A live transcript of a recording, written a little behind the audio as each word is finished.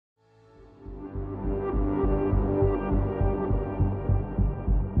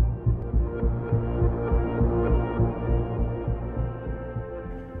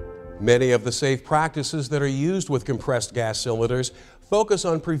Many of the safe practices that are used with compressed gas cylinders focus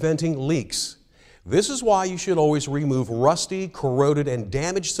on preventing leaks. This is why you should always remove rusty, corroded, and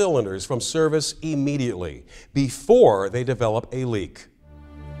damaged cylinders from service immediately, before they develop a leak.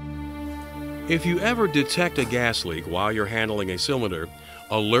 If you ever detect a gas leak while you're handling a cylinder,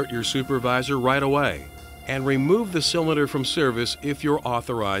 alert your supervisor right away and remove the cylinder from service if you're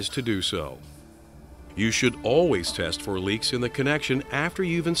authorized to do so. You should always test for leaks in the connection after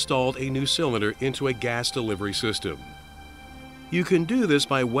you've installed a new cylinder into a gas delivery system. You can do this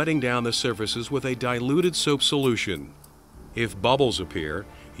by wetting down the surfaces with a diluted soap solution. If bubbles appear,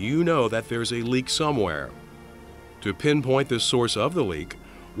 you know that there's a leak somewhere. To pinpoint the source of the leak,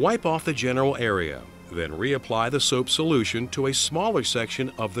 wipe off the general area, then reapply the soap solution to a smaller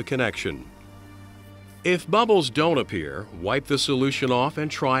section of the connection. If bubbles don't appear, wipe the solution off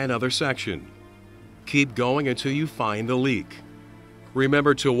and try another section. Keep going until you find the leak.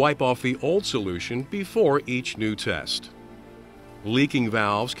 Remember to wipe off the old solution before each new test. Leaking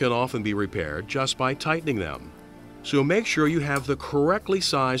valves can often be repaired just by tightening them, so make sure you have the correctly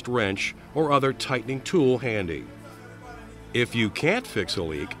sized wrench or other tightening tool handy. If you can't fix a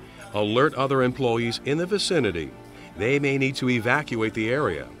leak, alert other employees in the vicinity. They may need to evacuate the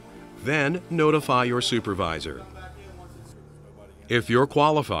area. Then notify your supervisor. If you're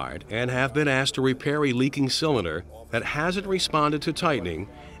qualified and have been asked to repair a leaking cylinder that hasn't responded to tightening,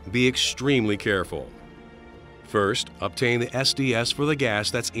 be extremely careful. First, obtain the SDS for the gas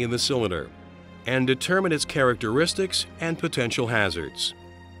that's in the cylinder and determine its characteristics and potential hazards.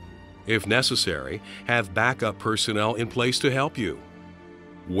 If necessary, have backup personnel in place to help you.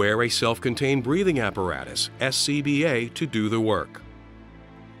 Wear a self-contained breathing apparatus, SCBA, to do the work.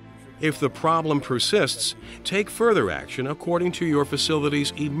 If the problem persists, take further action according to your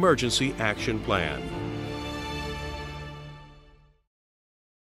facility's emergency action plan.